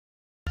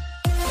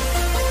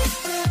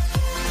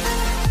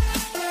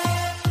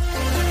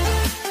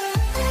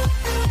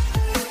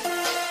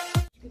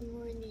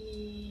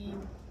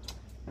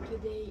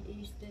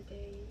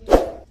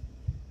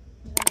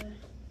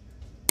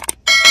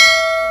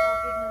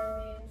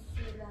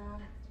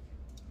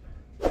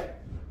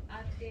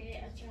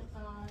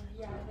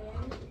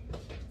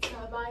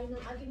tayo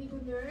ng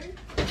aginigunner.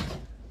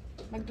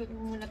 Magluto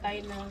muna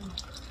tayo ng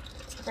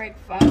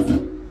breakfast.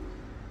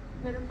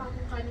 Meron pa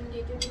akong kanin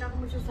dito. Hindi na ako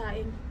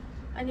magsasain.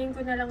 Anin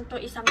ko na lang to.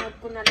 Isangag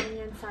ko na lang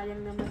yan.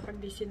 Sayang naman pag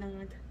di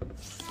sinangag.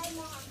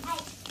 No.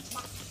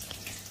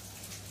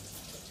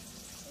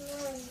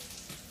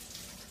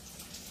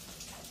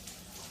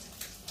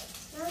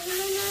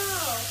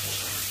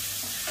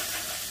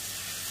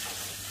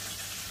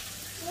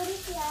 What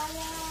is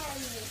Alan?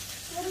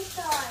 What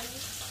is on?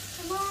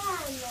 Come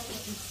on.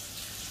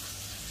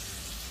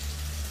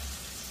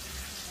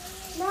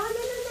 No.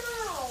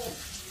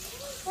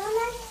 No,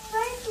 let's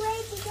first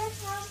wait to get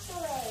half to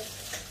it.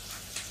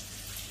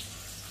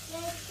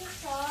 Let's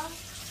just off.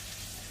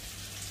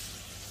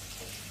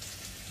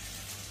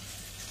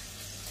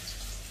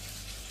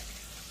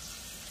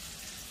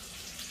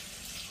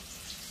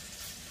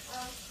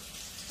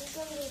 You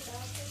can do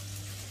that.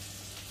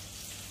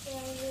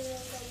 Yeah, you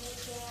will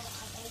go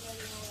up and then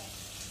lower.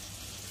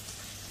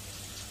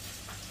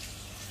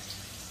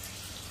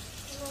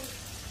 Come on.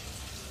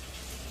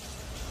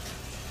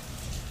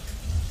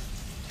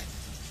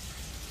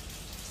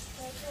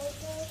 Wait.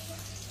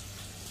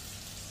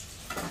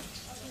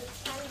 Okay,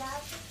 stand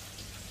up.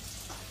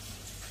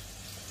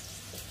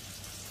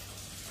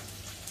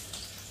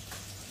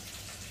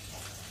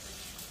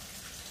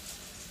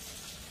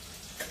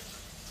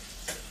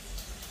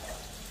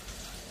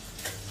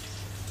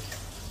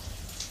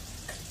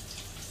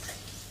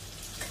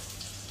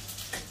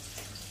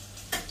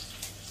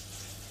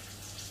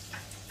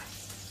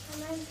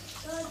 Come on,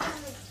 go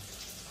down.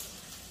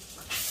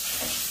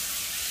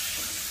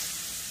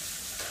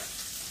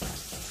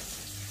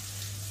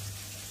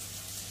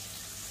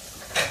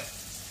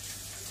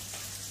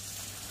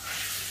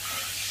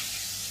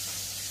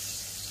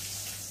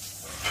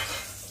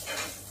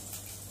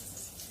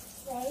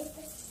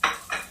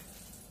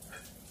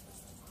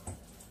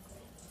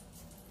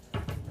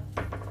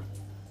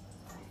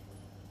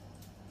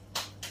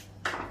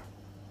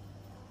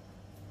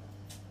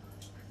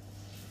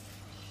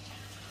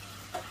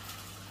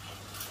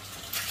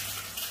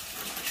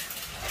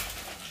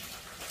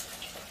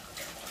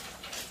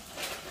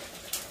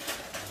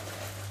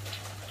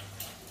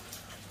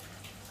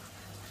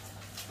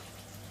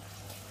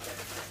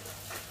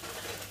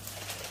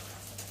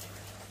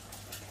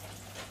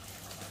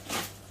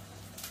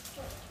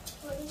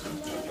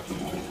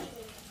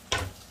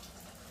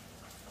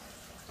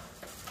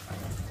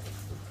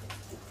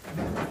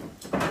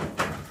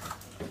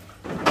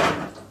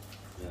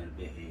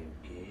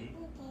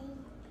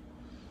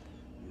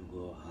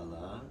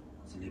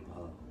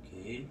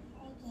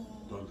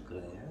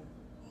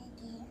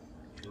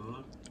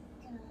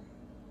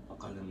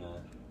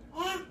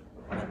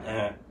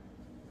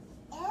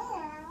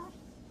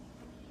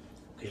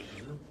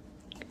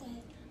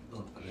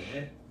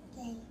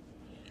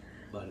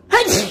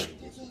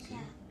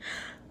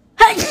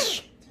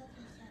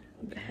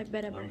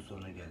 Beraber.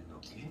 Sonra geldi,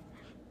 okey.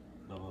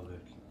 Baba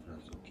working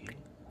biraz, okey.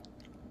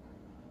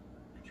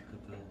 Küçük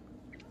hata.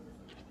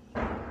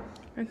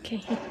 Okay.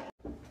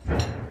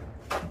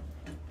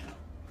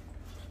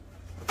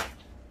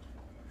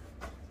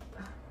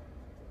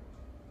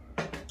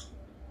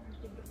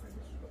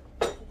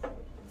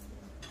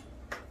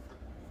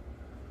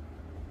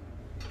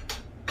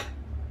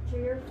 Chew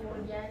your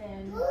food,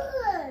 Yanan.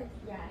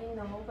 Yeah, I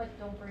know, but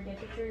don't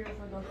forget to chew your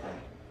food also.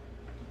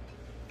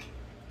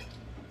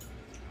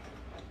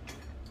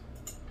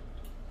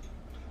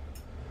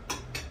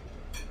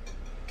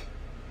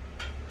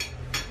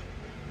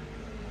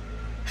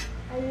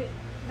 I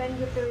bend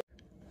you to.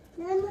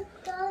 Mama,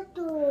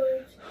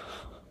 turtles.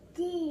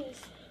 This.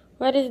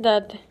 What is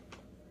that?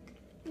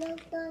 No,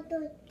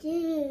 turtles.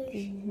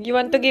 This. You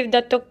want to give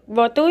that to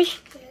Botush?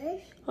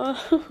 Yes. Oh.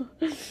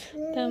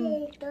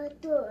 Baby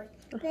turtles.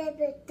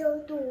 Baby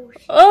turtles.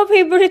 Oh,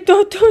 favorite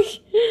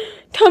Botush.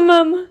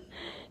 Tamam.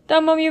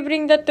 Tamam, you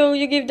bring that to,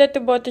 you give that to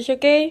Botush,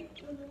 okay?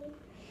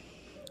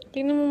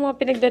 Tingnan mo mga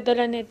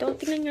pinagdadala nito.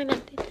 Tingnan nga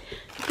natin.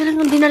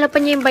 Talagang dinala pa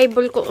niya yung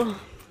Bible ko. Oh.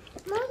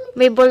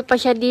 May ball pa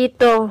siya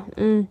dito.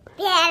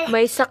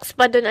 May socks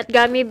pa dun at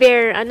gummy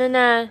bear. Ano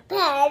na?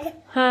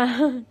 Ha?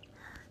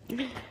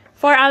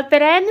 For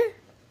Alperen?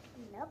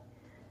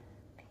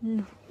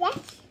 Nope. Yes.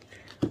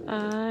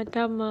 Ah,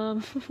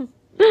 tama.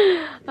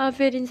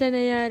 Afirin sa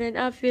nayaran.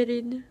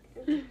 Afirin.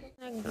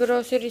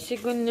 Nag-grocery si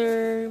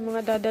Gunner.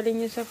 Mga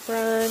dadaling niya sa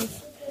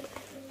France.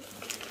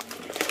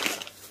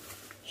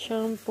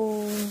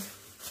 Shampoo.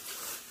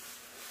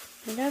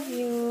 I love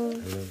you.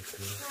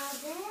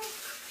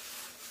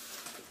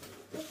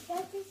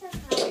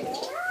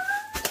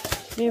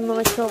 May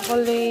mga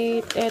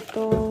chocolate.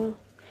 Eto.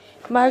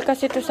 Mahal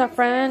kasi ito sa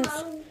France.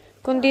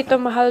 Kung dito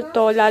mahal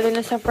to, lalo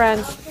na sa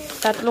France,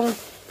 3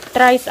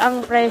 thrice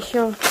ang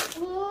presyo.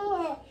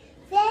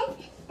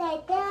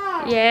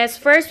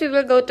 Yes, first we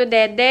will go to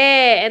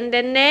Dede. And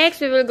then next,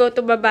 we will go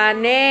to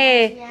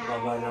Babane.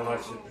 Babane var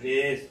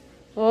sürpriz.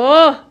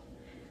 Oh!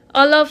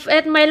 All of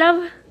it, my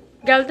love.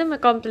 Geldi mi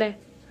komple?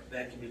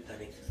 Belki bir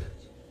tane eksik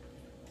sadece.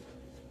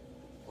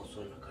 O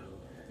sonra kalır.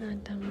 Ah,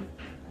 tamam.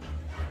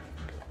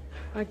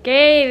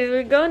 Okay, we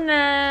will go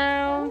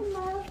now.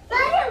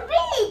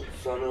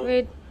 Sonra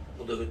Wait.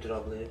 bu da götür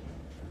ablaya.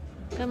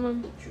 Tamam.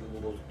 Çünkü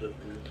bu bozuk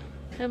dökülür.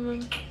 Tamam.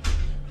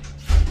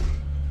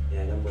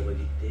 Yani baba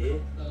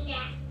gitti.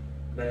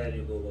 Where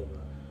you go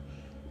baba?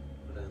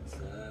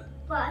 Fransa.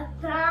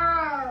 Bata.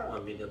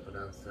 Mami de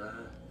Fransa.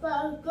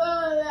 Bata.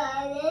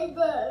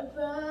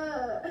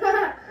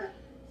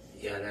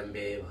 Yaren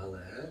bir ev halı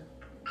ha.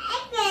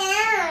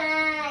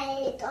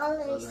 Evet.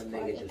 Sonra ne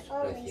getir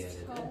sürpriz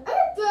yerine.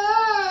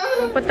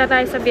 Punta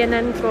tayo sa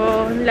Byenan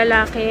ko,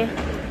 lalaki.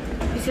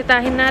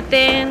 Bisitahin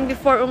natin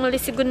before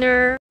umalis si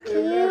Gunner.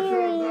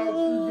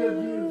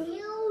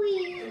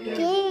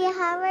 Kiwi,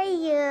 how are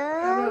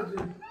you?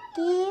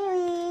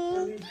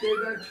 Kiwi.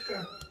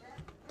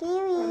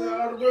 Kiwi.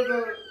 Arabada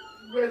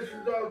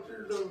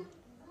 500-600 olur.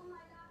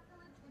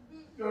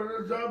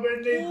 Yoksa ben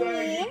ne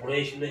iddia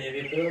Buraya şimdi ev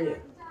yapıyorlar ya.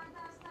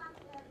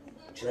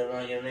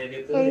 Çınar'ın yanına ev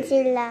yapıyorlar ya.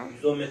 SILA.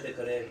 110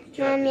 metrekare ev.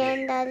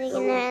 Namin dari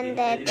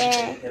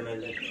nandete.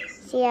 Temeller.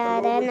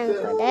 Siara ng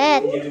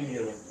kulit. 7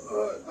 milyon.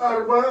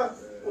 araba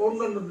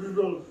ondan da düz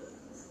olur.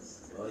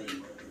 Ay.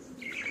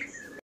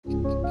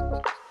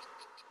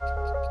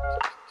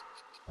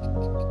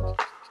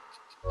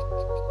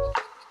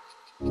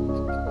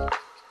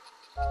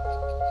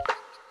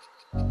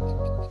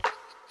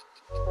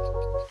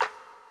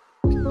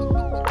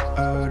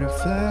 All the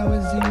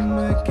flowers in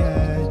my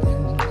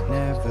garden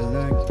never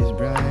looked as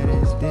bright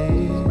as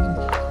this.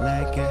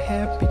 Like a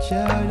happy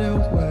child, I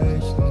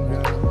watched them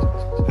grow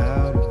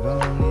out of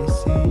only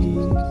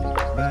seeds.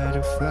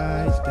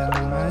 Butterflies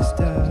down my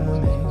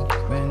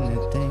stomach when I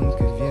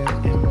think of you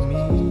and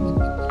me.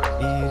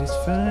 It is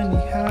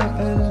funny how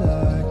a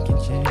lot can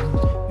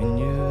change when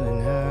you learn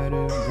how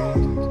to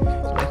breathe.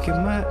 Look at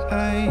my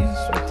eyes,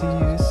 what do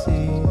you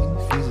see?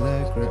 Feels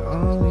like we're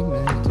only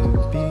meant to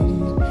be.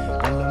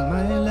 All of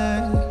my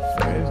life,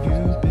 where have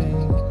you been?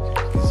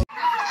 'Cause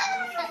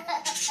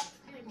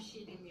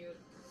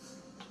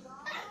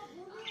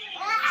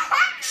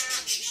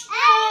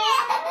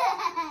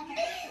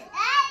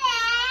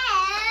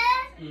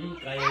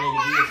Kayana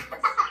gidiyor.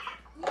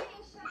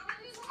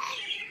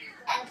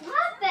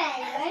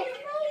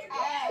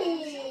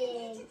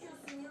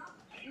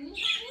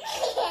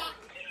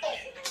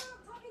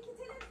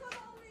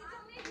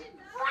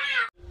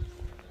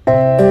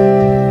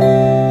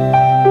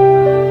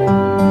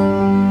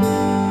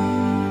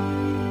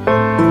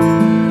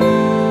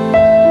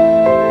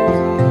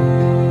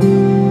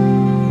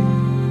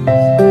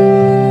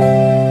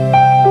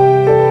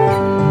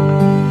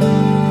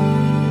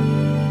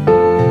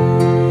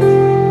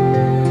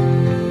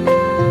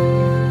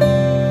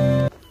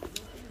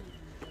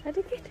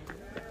 Hadi git.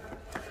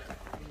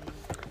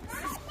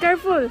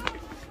 Careful.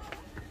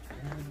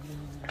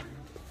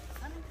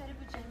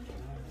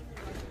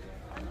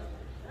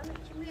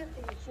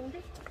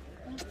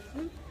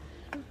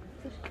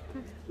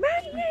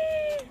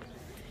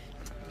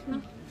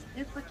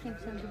 Öp bakayım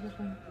sen de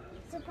bakalım.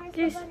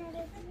 Kiss.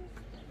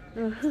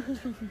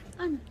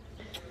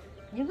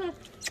 Ne var?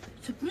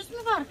 Sürpriz mi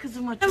var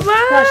kızıma? Var.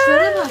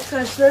 Kaşlara bak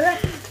kaşlara.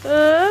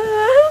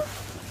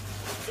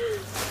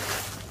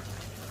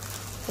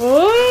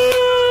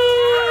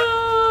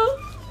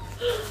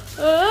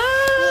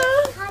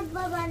 Hadi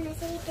babaanne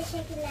seni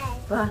teşekkürler.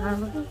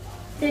 Bakalım.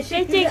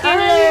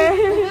 Teşekkürler.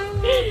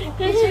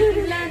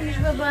 Teşekkürlermiş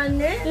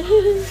babaanne.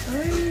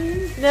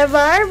 Ne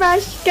var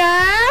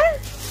başka?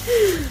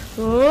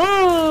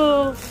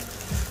 Oo.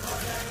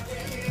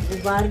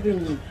 Bu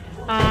Barbie'nin.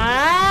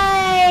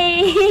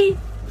 Ay.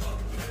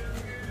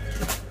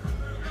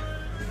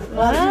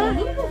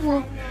 Barbie olur mu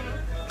bu?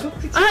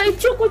 Çok küçük. Ay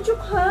çok uçuk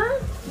ha.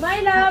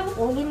 My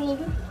love. Olur olur.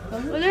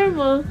 Olur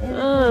mu?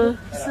 Aa.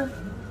 Kısa.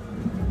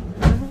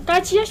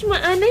 Kaç yaş mı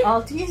anne?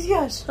 600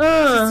 yaş. Aa.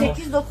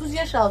 8-9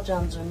 yaş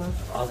alacaksın canım.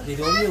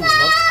 6-7 olmuyor mu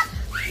bak?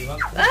 Bir bak.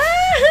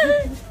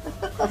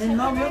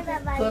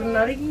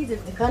 Torunları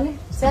giydirdik. Hani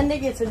sen ne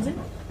getirdin?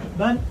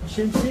 Ben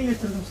şemsiye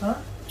getirdim sana.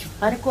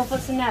 Hani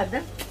kofası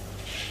nerede?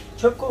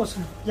 Çöp kovası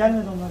mı?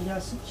 Gelmedi onlar,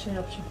 gelsin şey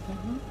yapacak.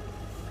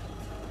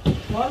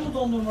 Var mı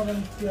dondurmadan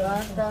ihtiyacın?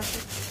 Var da.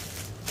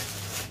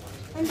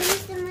 Andun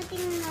sa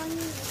mating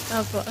namin.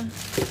 Apo.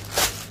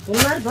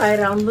 Bunlar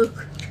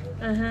bayramlık.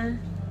 Aha.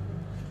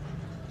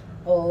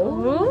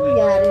 Oo,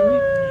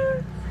 yarın.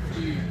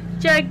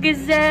 Çok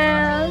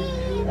güzel.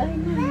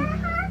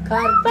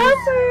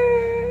 Karpuz.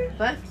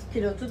 Bak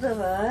pilotu da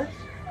var.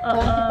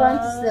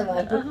 Pantisi de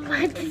var. Bak.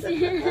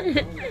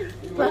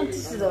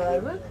 Pantisi de var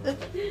bak.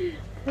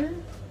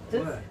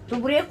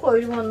 Dur buraya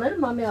koydum onları.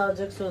 Mami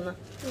alacak sonra.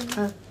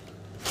 Ha.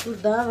 Dur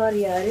daha var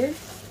yarın.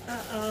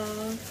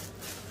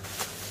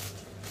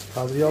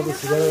 Kadriye abla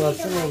sigara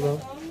versene oradan.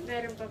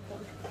 Verin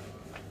bakalım.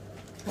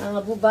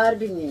 Ha bu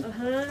Barbie'nin.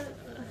 Aha.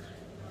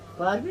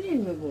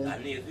 Barbie'nin mi bu?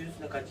 Anne yazıyor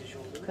üstünde kaç yaş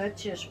oldu?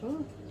 Kaç yaş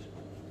bu?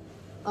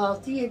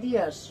 6-7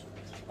 yaş.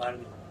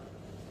 Barbie.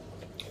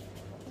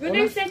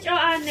 Güney seç o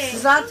anne.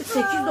 Siz artık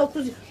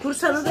 8-9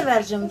 kursanı da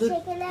vereceğim dur.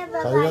 Teşekkürler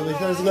baba. Sayılar bir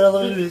tane sigara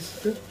alabiliriz.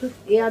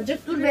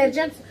 Azıcık dur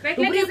vereceğim.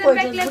 Bekle Buraya kızım,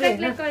 koyacağız, bekle, buraya.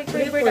 bekle, Ha, koy,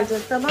 buraya burada.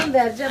 koyacağız. Tamam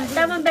vereceğim. Dur.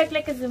 Tamam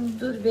bekle kızım.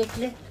 Dur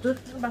bekle. Dur.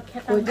 Bak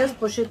tamam. Koyacağız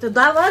poşete.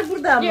 Daha var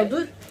burada ama Yok.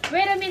 dur.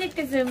 Wait a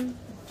minute kızım.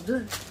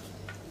 Dur.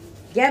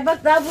 Gel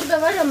bak daha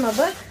burada var ama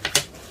bak.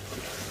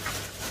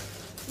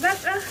 Bak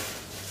ah.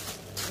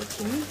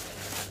 Bakayım.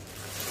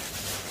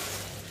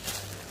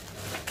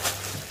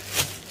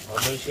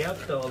 Ama şey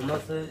yap da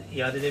olmazsa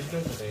iade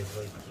edebiliyor musun?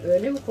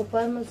 Öyle mi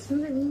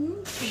koparmasını da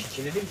bilmiyorum.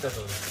 İçinde değil mi tadı?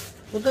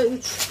 Bu da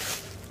 3.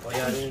 O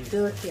yani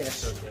 4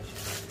 yaş. 4 yaş.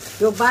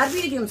 Yo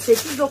Barbie diyorum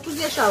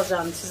 8-9 yaş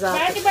alacağım size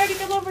artık. Daddy Barbie,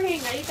 come over here.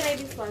 You try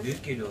this one.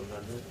 Büyük geliyor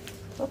onlar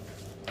da.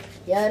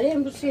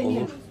 Yaren bu senin.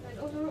 Olur.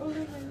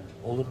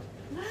 Olur.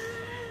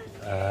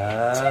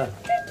 Aa,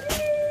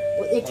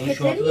 O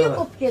etiketleri niye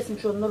kop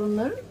kesmiş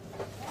onların?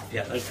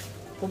 ya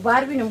Bu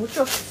Barbie'nin bu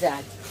çok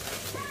güzel.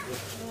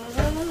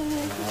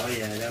 o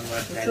yani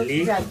var Bu çok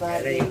güzel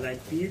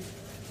Barbie.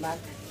 Bak.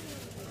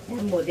 Bu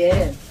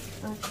modern.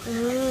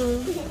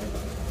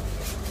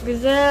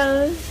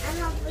 Güzel.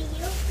 Ama bu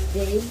yok.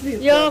 Değil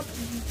büyük. Yok.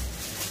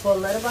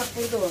 Kolları bak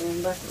burada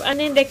onun bak.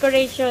 Ano yung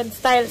decoration?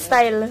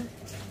 Style.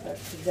 Bak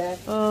güzel.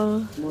 Oh.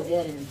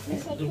 Modern.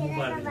 Teşekkürler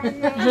baba.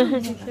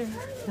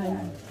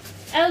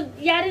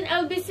 Yarın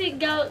elbise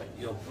gal...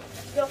 Yok.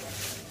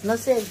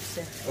 Nasıl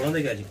elbise? Ona da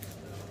gelecek.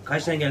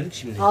 Kaç tane geldik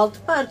şimdi? 6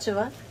 parça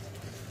var.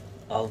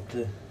 6.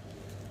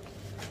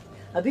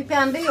 Ha bir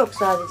pembe yok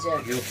sadece.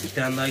 Yok 2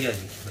 tane daha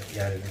gelecek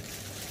yani.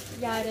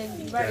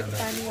 Yarın. Var iki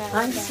tane yarın.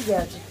 Hangisi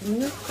gelecek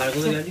bilmiyorum.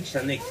 Kargoda geldik 2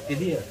 tane eksik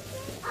dedi ya.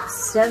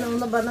 Sen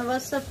onu bana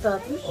WhatsApp'ta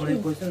atmış Oraya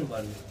mı? koysana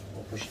bari.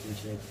 O poşetin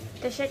içine.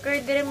 Teşekkür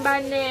ederim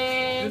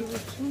anne. Dur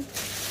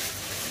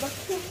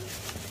bakayım.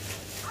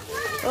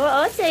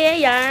 Oo, saya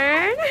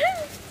yarn.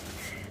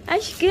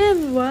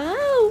 Aşkım,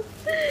 wow.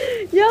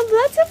 You have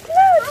lots of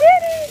clothes,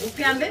 Daddy. Bu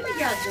pembe mi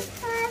gelecek?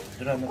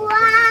 Dur ama.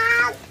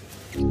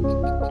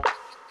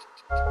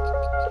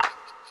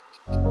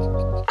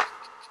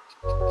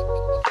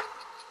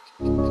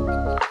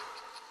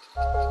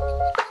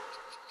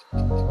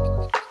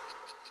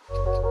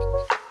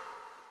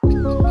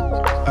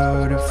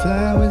 All the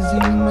flowers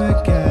in my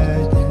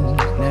garden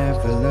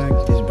never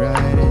looked as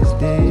bright as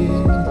this.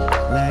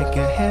 Like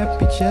a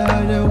happy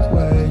child I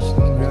watched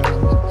them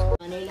grow.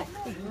 Maneyle.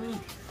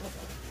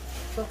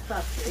 Çok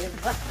tatlı.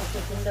 Bak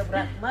poşetinde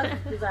bırakmaz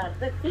biz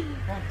artık.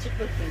 Ha, çık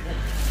bakayım.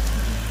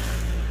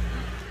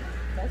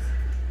 Bas.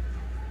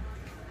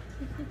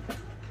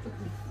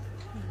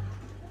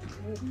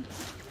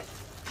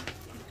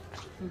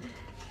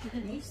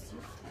 Ne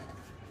istiyor?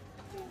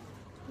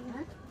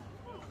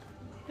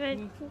 Evet.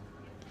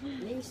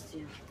 Ne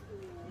istiyor?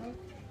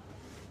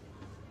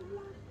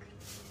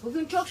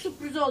 Bugün çok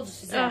sürpriz oldu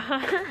size.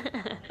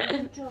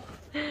 Bugün çok.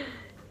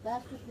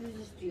 Daha sürpriz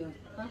istiyor.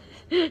 Ha?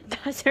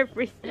 Daha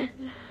surprise.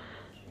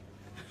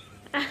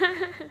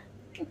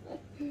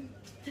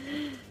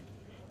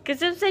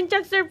 Kızım sen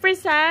çok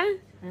surprise ha?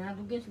 Ha,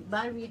 bugün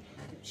Barbie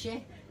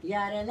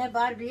Yaren'e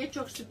Barbie'ye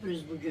çok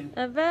sürpriz bugün.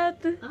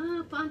 Evet.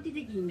 Aa panti de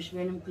giymiş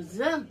benim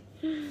kızım.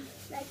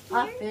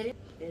 Aferin.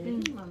 Verelim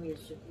mi Mami'ye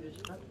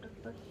sürpriz? Bak bak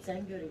bak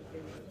sen görün.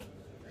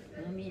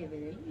 Mami'ye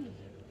verelim mi?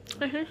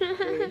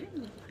 Verelim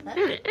mi? Ha?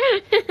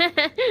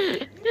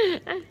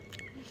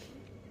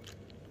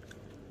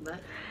 Bak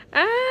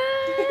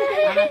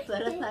Ay,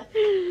 anahtarı tak.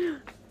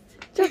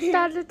 çok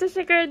tatlı,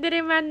 teşekkür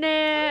ederim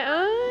anne.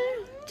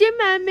 Cim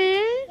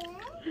mami.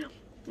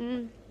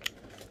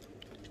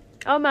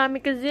 Oh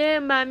mami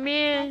kızım, mami.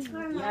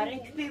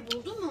 Yaren küpeyi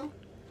buldu mu?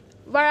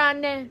 Var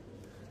anne.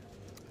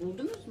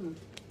 Buldunuz mu?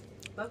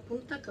 Bak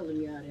bunu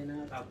takalım Yaren'e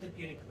artık. Taktık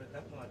yeni küpe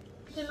takma artık.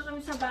 Dito na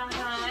kami sa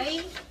bahay.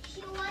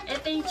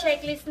 Ito yung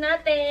checklist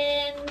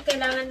natin.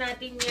 Kailangan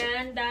natin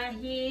yan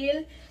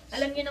dahil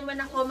alam niyo naman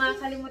ako,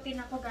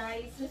 makakalimutin ako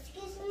guys.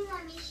 Excuse me,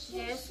 mommy.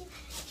 Yes.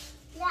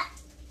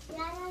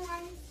 Yara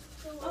wants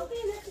to.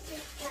 Okay, that's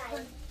it. Try.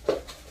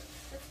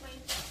 That's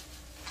fine.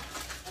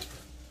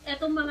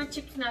 Etong mga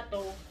chips na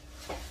to.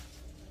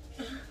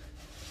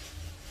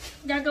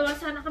 Gagawa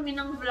sana kami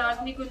ng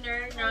vlog ni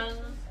Gunner ng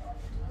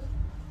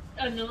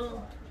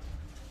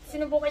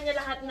sinubukan niya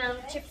lahat ng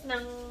chips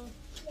ng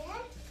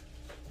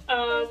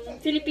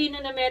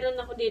Filipino na meron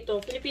ako dito.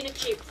 Filipino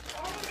chips.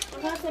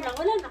 Ang kaso lang,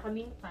 wala na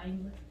kaming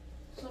time.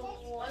 So,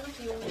 ano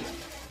yung...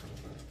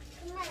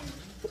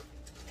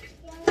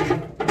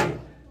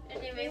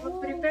 Anyway,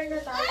 mag-prepare na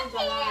tayo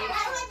guys.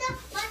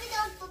 Mommy,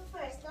 don't look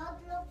first.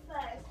 Don't look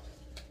first.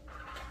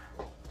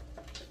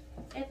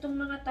 Etong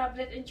mga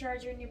tablet and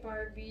charger ni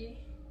Barbie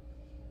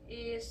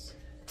is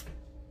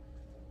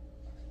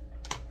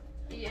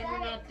i-ano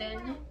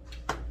natin.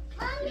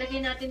 Ilagay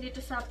natin dito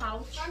sa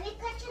pouch. Mommy,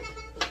 katsa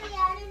naman po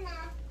kayari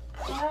na.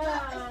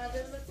 Ah,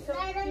 that looks so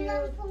Mayroon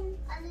lang cute. pong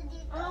ano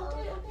dito.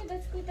 Okay,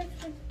 that's good, that's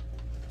good.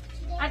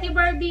 Ate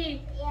Barbie,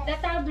 the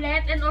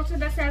tablet and also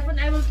the cell phone,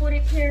 I will put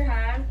it here,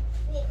 ha?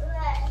 Wait,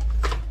 where?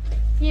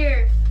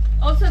 Here.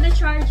 Also the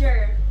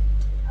charger.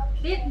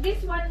 Okay.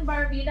 This one,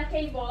 Barbie, the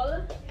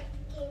cable.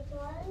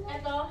 Cable.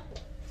 Ito.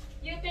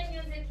 You can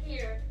use it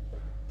here.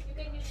 You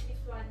can use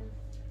this one.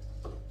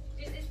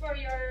 This is for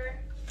your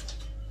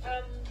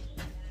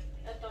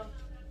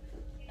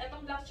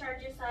etong black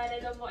charger sa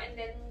relo mo and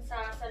then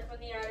sa cellphone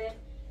ni Yaren.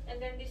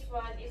 And then this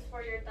one is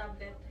for your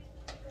tablet.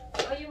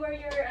 Oh, you wear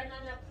your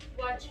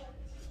watch.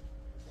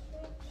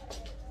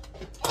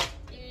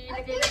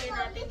 Ilagay lang yun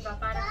natin ba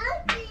para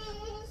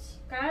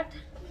cut?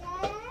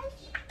 Yes.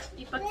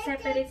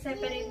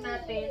 Ipag-separate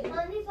natin.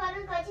 Mami,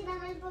 parang kasi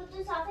naman po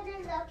ito sa akin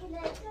ang laki na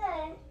ito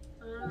eh.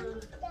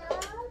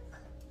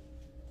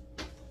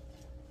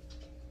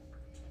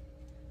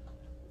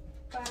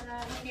 Para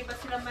hindi ba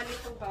sila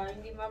malito ba?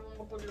 Hindi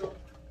mamugulo.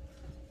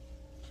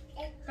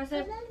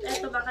 Kasi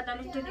eto baka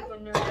dalhin dyan ko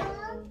na.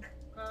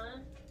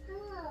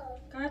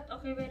 Cut?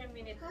 Okay, wait a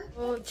minute.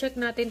 Oh, check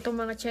natin itong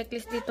mga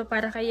checklist dito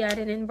para kay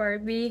Yaren and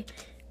Barbie.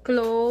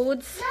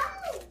 Clothes,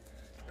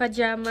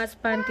 pajamas,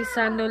 panty,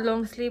 sandal,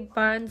 long sleeve,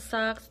 pants,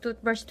 socks,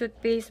 toothbrush,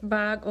 toothpaste,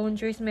 bag, own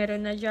choice,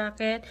 meron na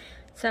jacket,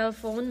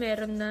 cellphone,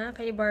 meron na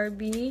kay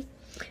Barbie.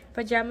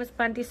 Pajamas,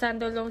 panty,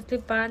 sandal, long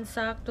sleeve, pants,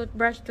 sock,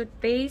 toothbrush,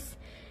 toothpaste,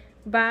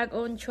 bag,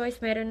 own choice,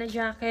 meron na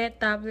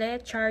jacket,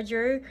 tablet,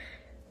 charger.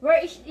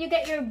 Where is you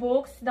get your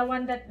books? The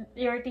one that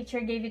your teacher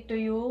gave it to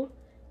you?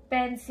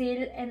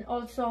 Pencil and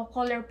also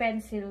color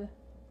pencil.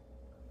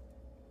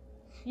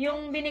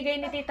 Yung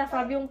binigay ni Tita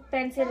Fab, yung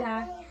pencil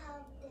ha?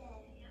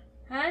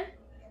 Ha?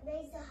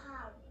 There's a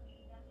hub.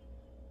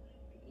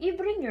 You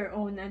bring your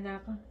own,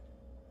 anak.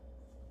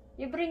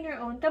 You bring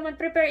your own. Come on,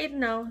 prepare it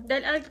now.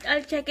 Dahil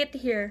I'll check it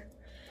here.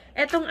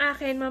 Etong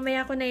akin,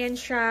 mamaya ko na yan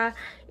siya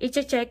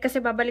i-check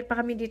kasi babalik pa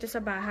kami dito sa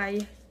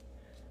bahay.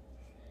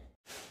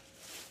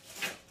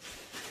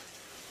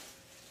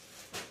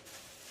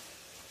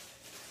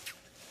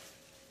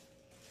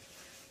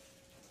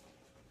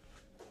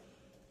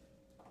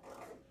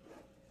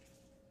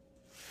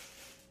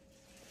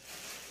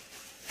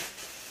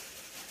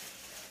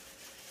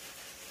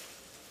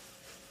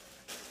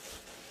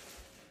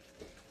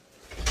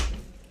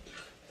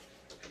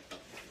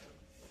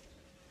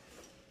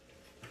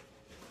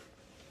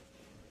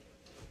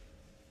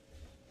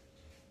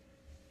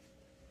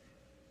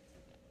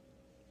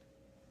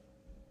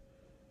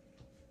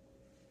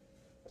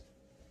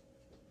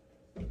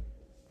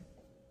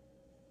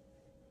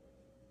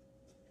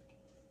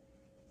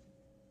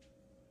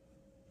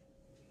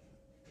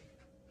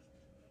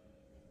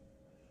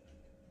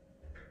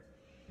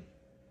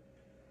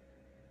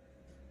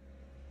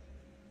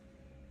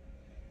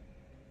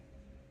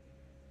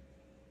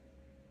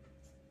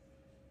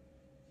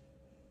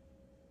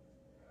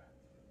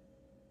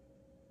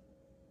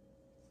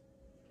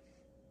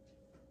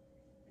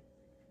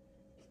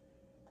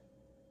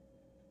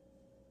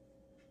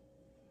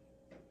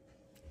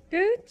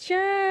 Good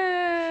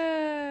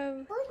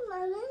job! What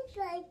mommy's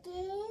like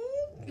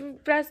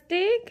it?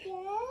 Plastic?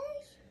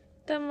 Yes.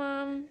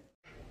 Tamam.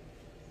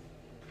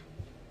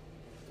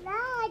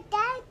 La,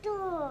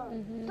 tato.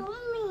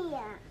 Tummy.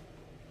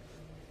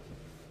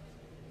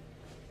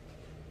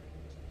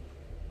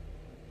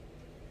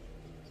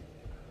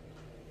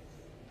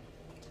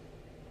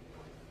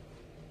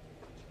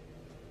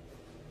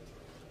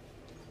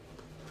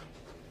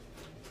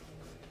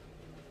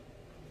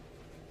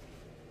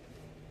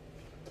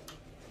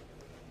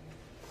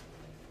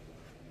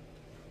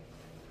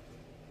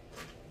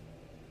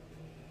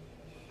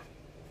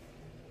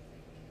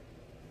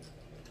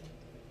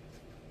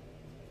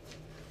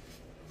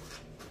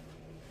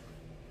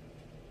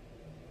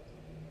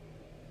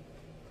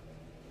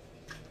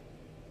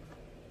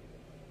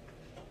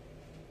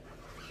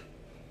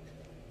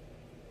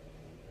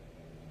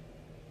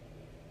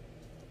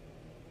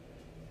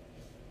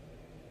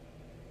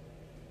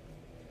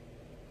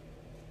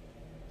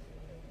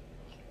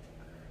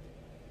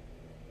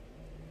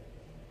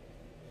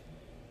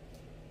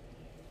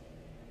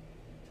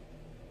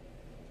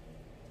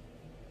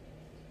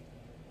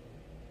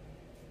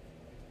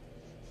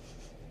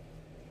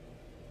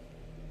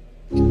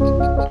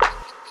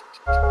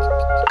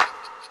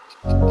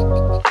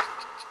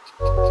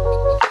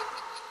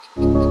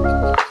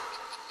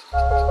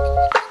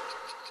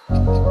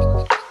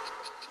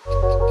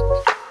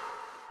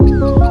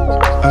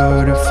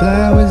 All the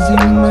flowers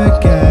in my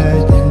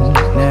garden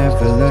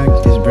never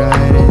looked as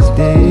bright as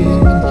this.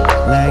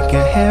 Like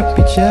a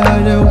happy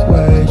child I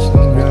watched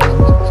them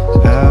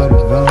grow out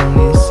of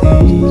only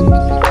seeds.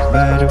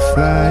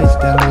 Butterflies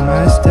down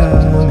my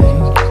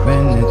stomach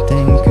when I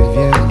think of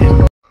you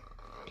in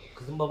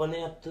Kızım baba ne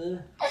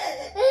yaptı?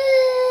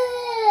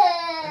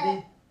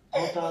 Hadi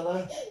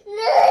ortağa.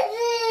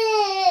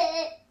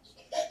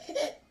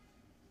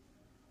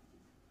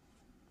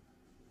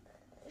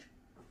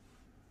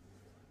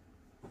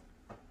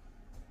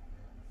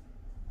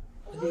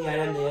 Hadi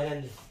Yaren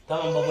de.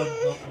 Tamam baba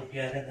yok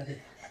Yaren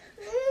hadi.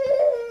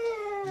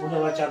 Bu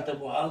ne var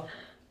çanta bu al.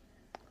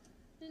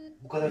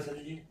 Bu kadar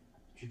sadece.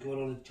 Çünkü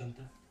oralı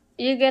çanta.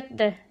 You get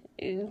the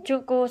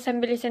Chuko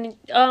sambilisan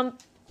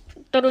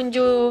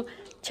turunju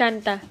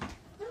chanta.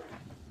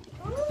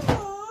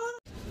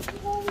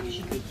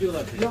 İşi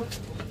tutuyorlar. Yok,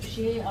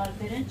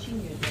 Alperen Çin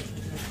yiyor.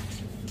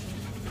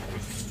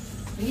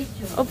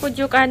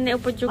 Upujuk, anne,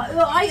 upujuk.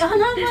 Ay,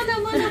 anam.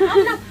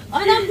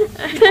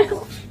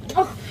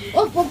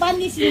 O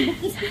babaannesinin bu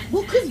kız. Bu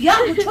kız ya,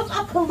 bu çok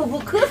akıllı bu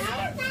kız.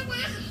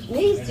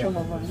 Ne istiyor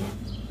babaanne?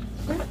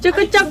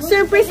 Chukuchok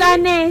surprise,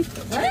 anne.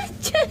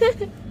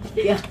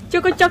 Ya.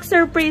 Chukuchok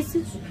surprise.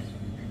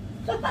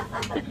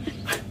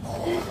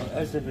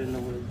 Her seferinde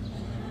vuruyor.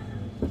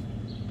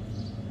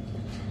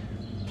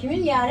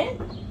 Kimin Yaren?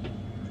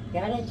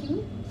 Yaren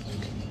kimin?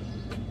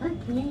 Ha,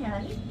 kimin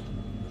Yaren?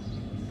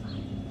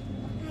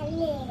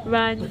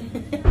 Ban.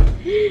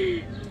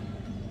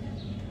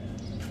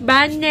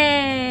 Banne.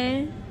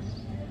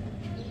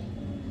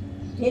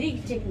 Nereye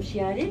gidecekmiş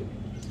Yaren?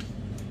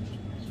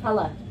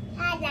 Hala.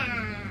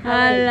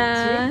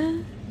 Hala.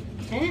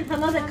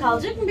 Hala da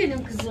kalacak mı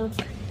benim kızım?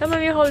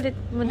 Tamam, you hold it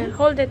muna.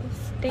 Hold it.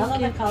 Thank Hala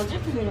you. da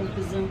kalacak mı benim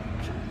kızım?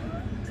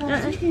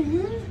 Kalacak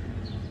mı?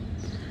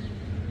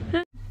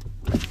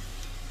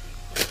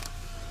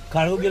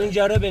 Kargo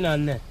gelince ara beni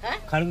anne.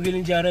 Kargo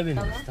gelince ara beni.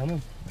 Tamam.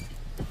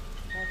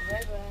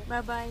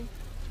 Bye bye.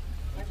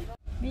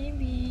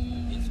 Baby.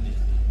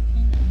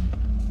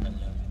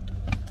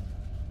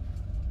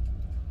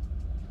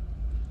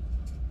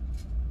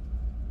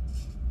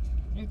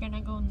 You're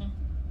gonna go na.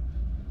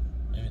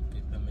 Evet,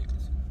 ben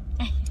beklesin.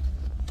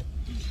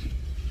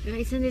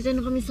 Guys, nandito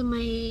na kami sa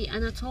may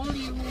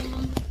Anatolium.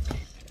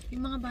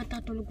 Yung mga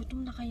bata tulog,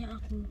 gutom na kaya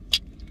ako.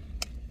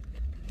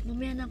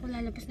 Mamaya na ako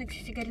lalabas,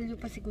 nagsisigarilyo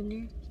pa si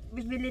Gunner.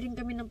 Bibili rin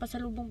kami ng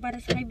pasalubong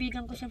para sa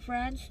kaibigan ko sa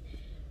France.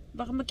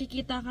 Baka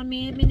magkikita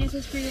kami.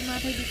 Minisus ko yung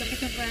mga kaibigan ko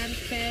sa France,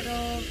 pero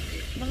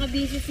mga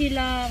busy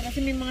sila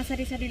kasi may mga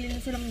sarili-sarili na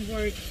silang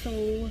work. So,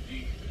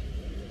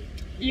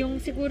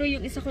 siguro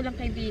yung isa ko lang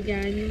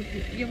kaibigan,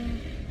 yung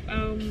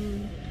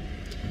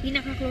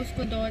pinaka-close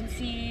ko doon,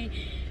 si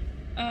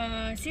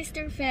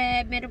Sister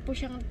Feb. Meron po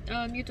siyang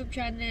YouTube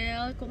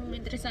channel. Kung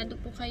interesado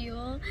po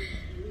kayo,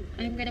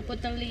 I'm gonna put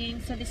the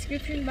link sa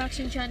description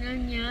box yung channel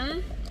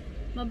niya.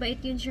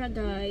 Mabait yun siya,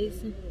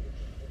 guys.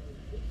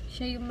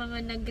 Siya yung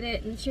mga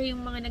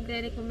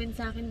nagre-recommend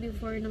sa akin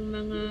before ng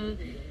mga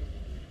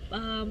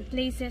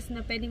places na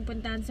pwedeng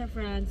puntahan sa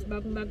France.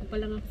 Bagong-bago pa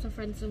lang ako sa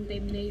France yung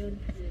time na yun.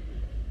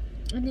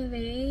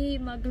 Anyway,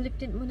 mag-lip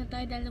tint muna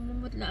tayo dahil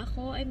namumutla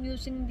ako. I'm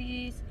using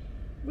this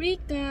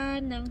Rika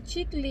ng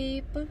Cheek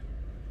Lip.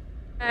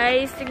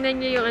 Guys,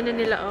 tignan nyo yung ano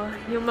nila, oh.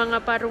 Yung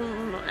mga parang,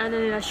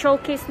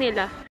 showcase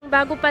nila.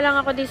 Bago pa lang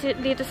ako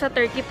dito sa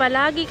Turkey,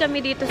 palagi kami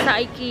dito sa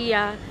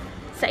IKEA.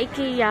 Sa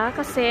IKEA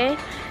kasi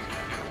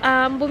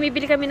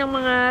bumibili kami ng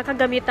mga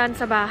kagamitan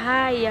sa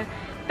bahay.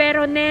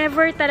 Pero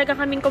never talaga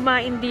kaming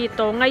kumain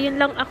dito. Ngayon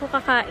lang ako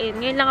kakain.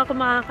 Ngayon lang ako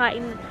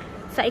makakain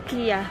sa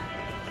IKEA.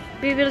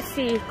 We will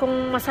see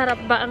kung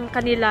masarap ba ang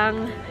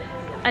kanilang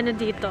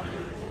dito,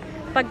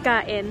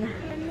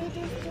 pagkain.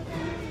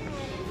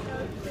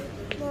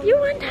 You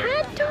want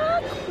hot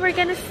dog? We're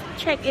gonna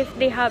check if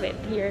they have it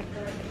here.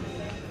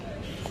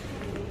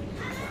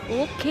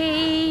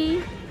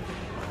 Okay.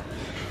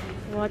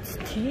 What's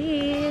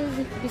this?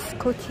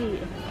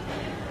 Biscotti.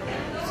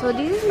 So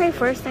this is my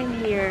first time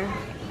here.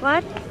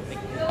 What?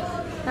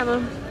 Tama.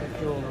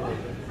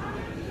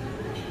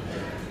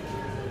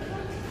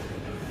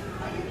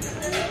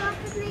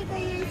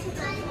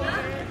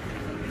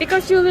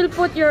 Because you will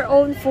put your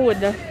own food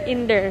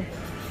in there.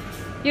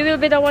 You will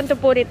be the one to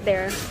put it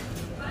there.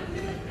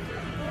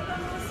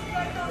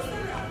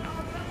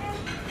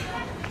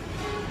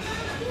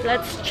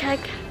 Let's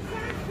check.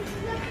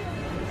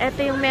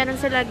 Ito yung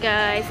meron sila,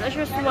 guys. As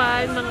usual,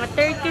 mga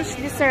Turkish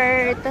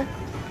dessert.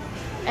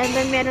 And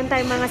then meron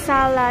tayong mga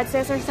salad,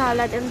 Caesar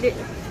salad. And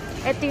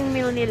ito yung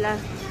meal nila.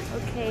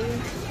 Okay.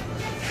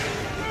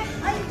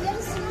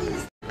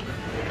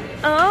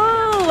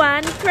 Oh,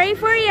 one tray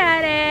for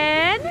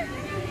Yaren.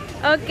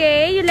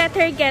 Okay, you let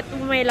her get,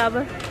 my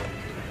love.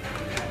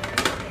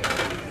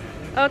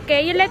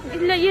 Okay, you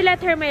let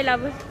her, my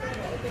love.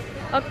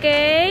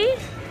 Okay.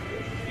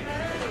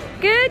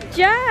 Good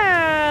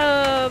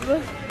job.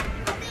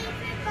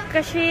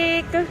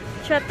 Kashik,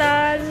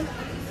 chatal.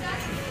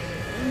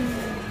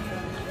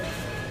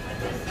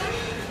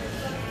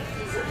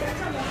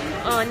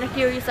 Oh,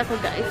 na-curious ako,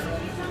 guys.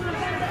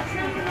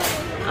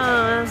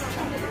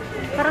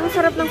 Parang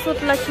sarap ng fruit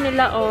lunch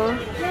nila, oh.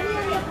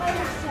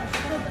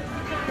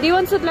 Do you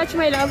want fruit lunch,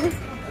 my love?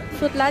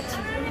 Fruit lunch?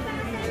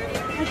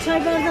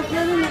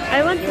 I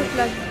want fruit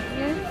lunch.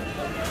 Yeah.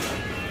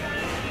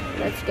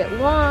 Let's get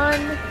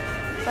one.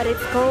 But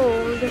it's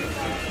cold.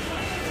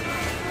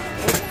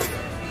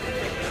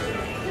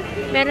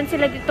 Meron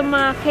sila dito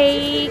mga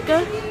cake,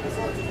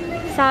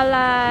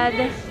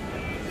 salad,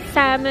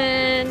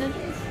 salmon.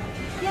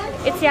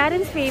 It's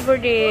Yaren's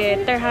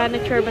favorite. Tarhana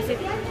chorbas.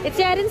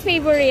 It's Yaren's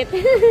favorite.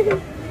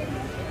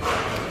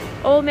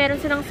 Oh, meron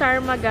silang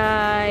sarma,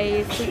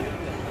 guys.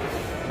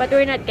 But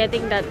we're not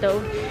getting that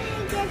though.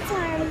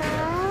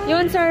 You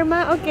want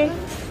sarma? Okay.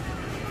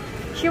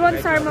 She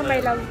wants sarma, my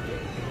love.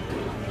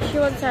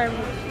 She wants sarma.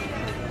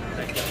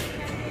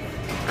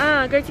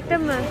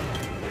 Gerçekten mi?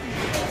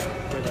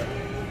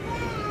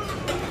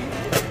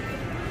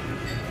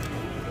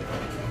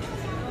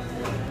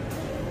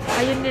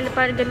 Ayun nila,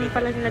 parang ganun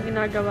pala nila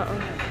ginagawa.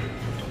 Oh.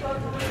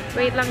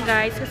 Wait lang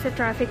guys, kasi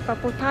traffic pa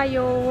po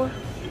tayo.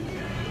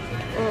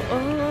 Oo.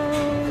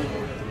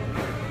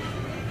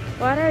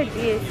 What are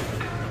these?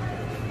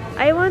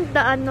 I want the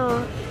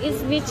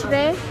is which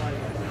veg?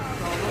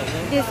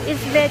 This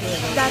is veg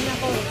Dana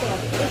Costa.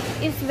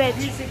 Is veg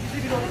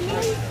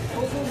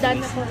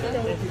Dana Costa.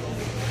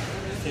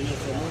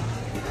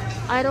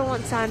 I don't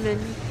want salmon.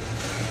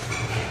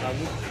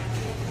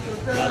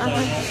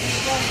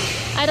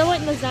 I don't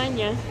want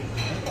lasagna.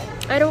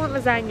 I don't want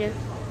lasagna.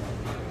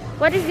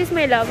 What is this,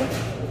 my love?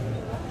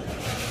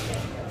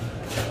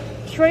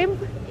 Shrimp?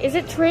 Is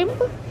it shrimp?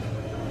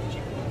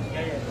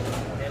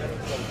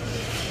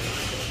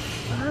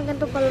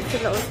 Ganito pala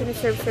sila.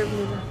 Siniserve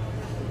nila.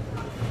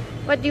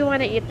 What do you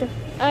wanna eat?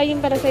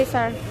 Yun para sa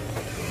isa.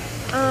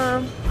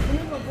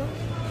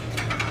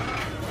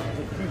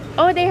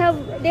 Oh, they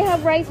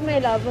have rice,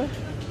 my love.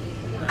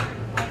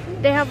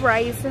 They have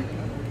rice.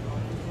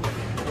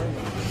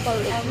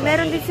 Balik.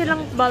 Meron din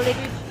silang balik.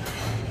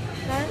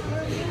 Ha?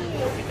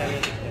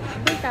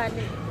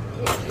 Ikitani.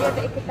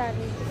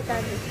 Ikitani.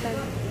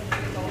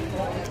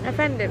 I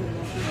found them.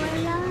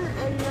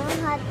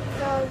 Hot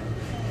dog.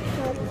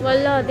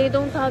 Wala, they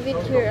don't have it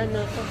here.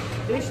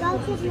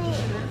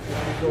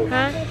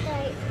 Ha?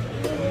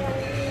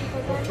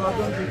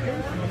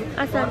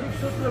 Asan?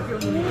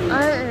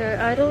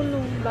 I don't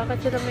know. Bakit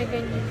sila may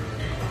ganyan?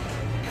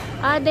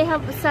 They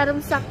have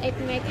sarumsak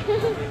ekmek.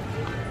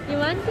 You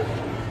want?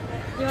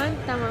 You want?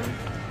 Tama.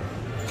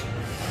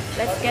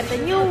 Let's get the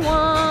new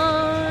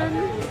one.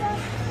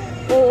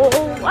 Oh.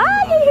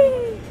 Ay!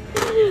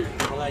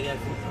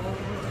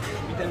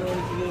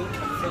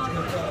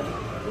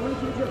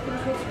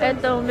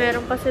 Eto,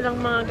 meron pa silang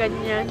mga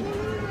ganyan.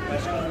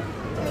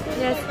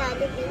 Yes.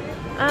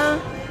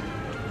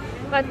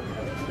 But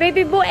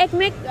baby bu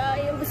ekmek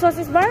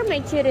sosis var mı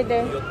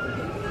içeride?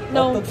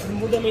 No.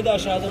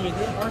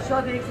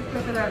 Aşağıda eksik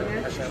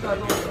köftelerde.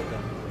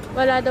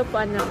 Wala daw po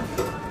anak.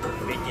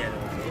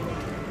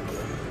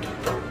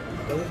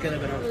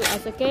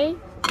 That's okay.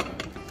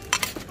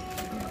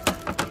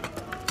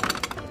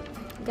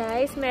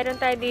 Guys, meron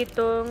tayo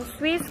ditong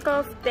Swiss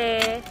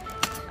kofte,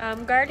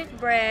 garlic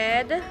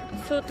bread,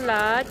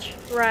 sutlach,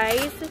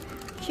 rice,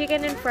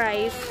 chicken and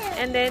fries,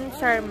 and then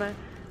sarma.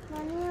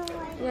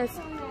 Yes.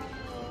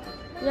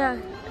 Yeah,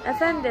 I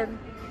found them.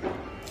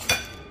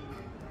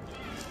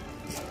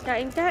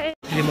 Kain.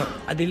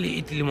 Adili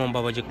itilimang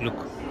babajak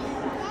look.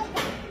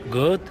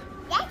 Good.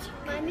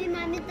 Mommy.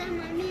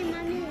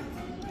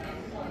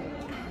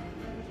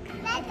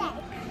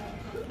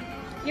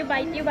 You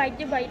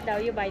bite daw,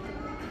 you bite.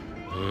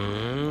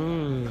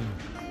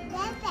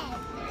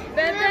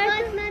 Bebe.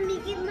 Mommy,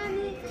 give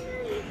mommy.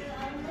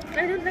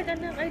 I don't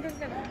like.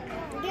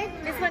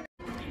 This one.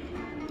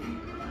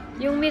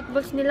 Yung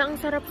meatballs nila ang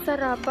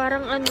sarap-sarap.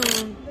 Parang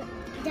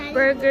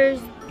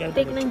burgers,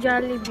 steak ng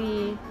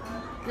Jollibee.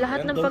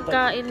 Lahat ng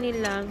pagkain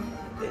nila.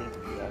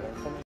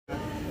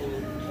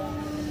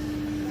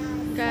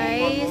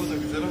 Guys,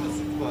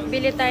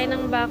 bili tayo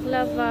ng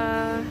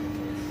baklava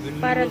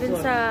para dun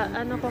sa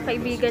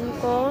kaibigan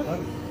ko.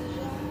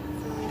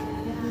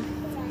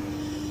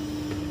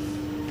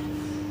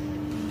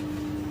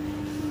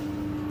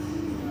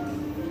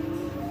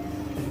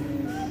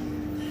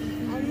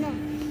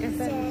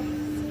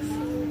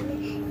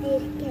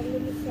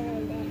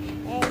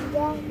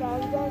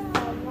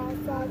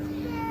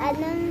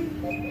 Anong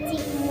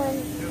tikmon?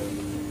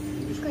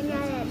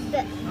 Kunyari,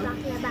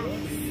 baklava.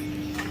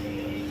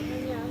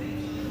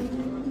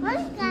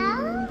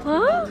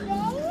 Huh?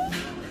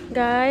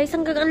 Guys,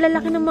 ang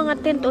lalaki ng mga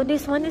tent. Oh,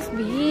 this one is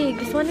big.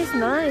 This one is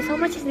nice. How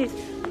much is this?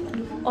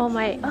 Oh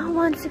my,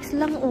 1.6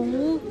 lang.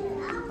 Oh,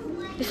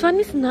 this one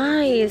is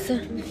nice.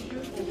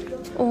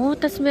 Oh,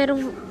 tas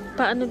merong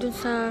paano dun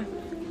sa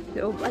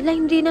loob. Ala,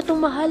 hindi na to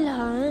mahal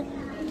ha.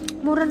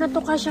 Mura na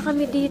to, kasya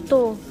kami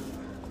dito.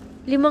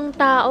 5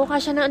 tao,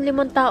 kasya na ang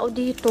 5 tao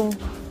dito.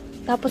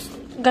 Tapos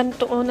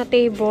ganito na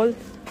table.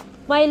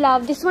 My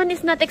love, this one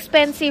is not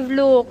expensive.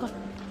 Look.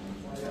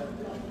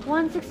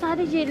 1.6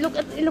 strategy.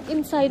 Look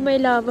inside, my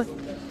love.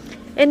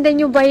 And then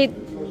you buy it.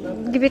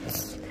 Give it.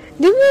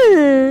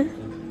 Diba?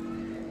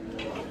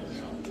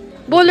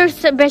 Bowlers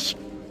sa besh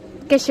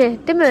kasi.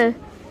 Diba?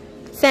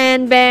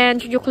 Sand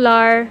bench,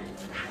 juklar.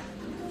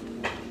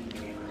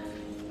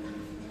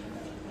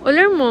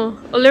 Ular mo,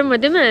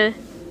 diba?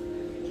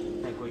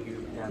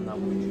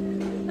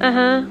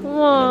 Aha.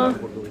 Wow.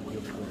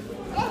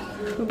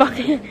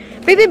 Bakit?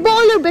 Baby,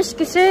 bowler besh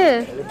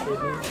kasi.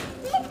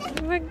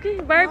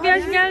 Barbie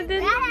hoş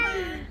geldin.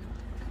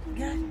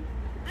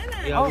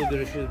 Yarın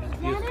görüşürüz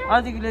biz diyoruz.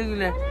 Hadi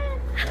güle.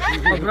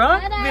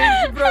 Bırak,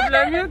 benim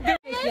problem yok.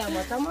 Bekle ama,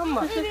 tamam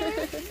mı?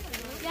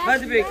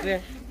 Hadi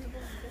bekle.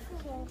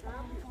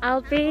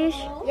 Alpiş.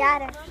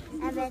 Yarın.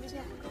 Evet.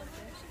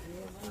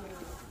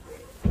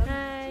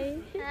 Hi.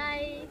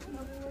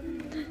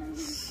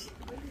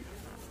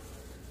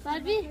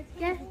 Barbie,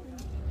 gel.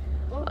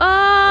 Oh.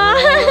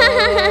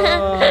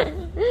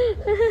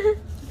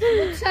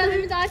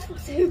 Akşamları daha çok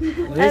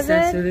seviyorum. Ve sen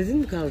Evet. söyledin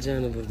mi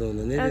kalacağını burada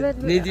ona? Ne, Evet.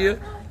 ne diyor?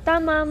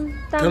 Tamam.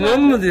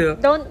 Tamam mı diyor?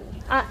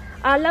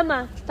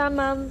 Ağlama.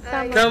 Tamam.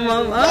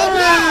 Tamam.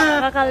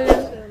 Aa! Bakalım.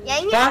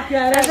 Yenge. Bak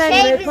yarın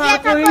Şey, biz parka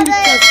yatak oyun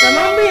gideceğiz,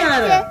 tamam mı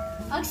yarın?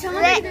 Akşama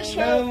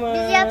Tamam.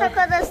 biz yatak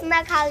odasında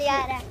kal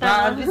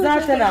yarın. Abi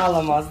zaten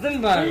ağlamaz değil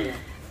mi bari?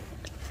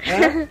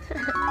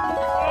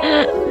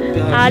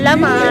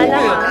 Ağlama.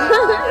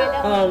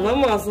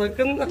 Ağlama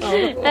sakın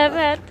ağlama.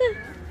 Evet.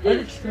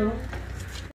 Hadi çıkalım.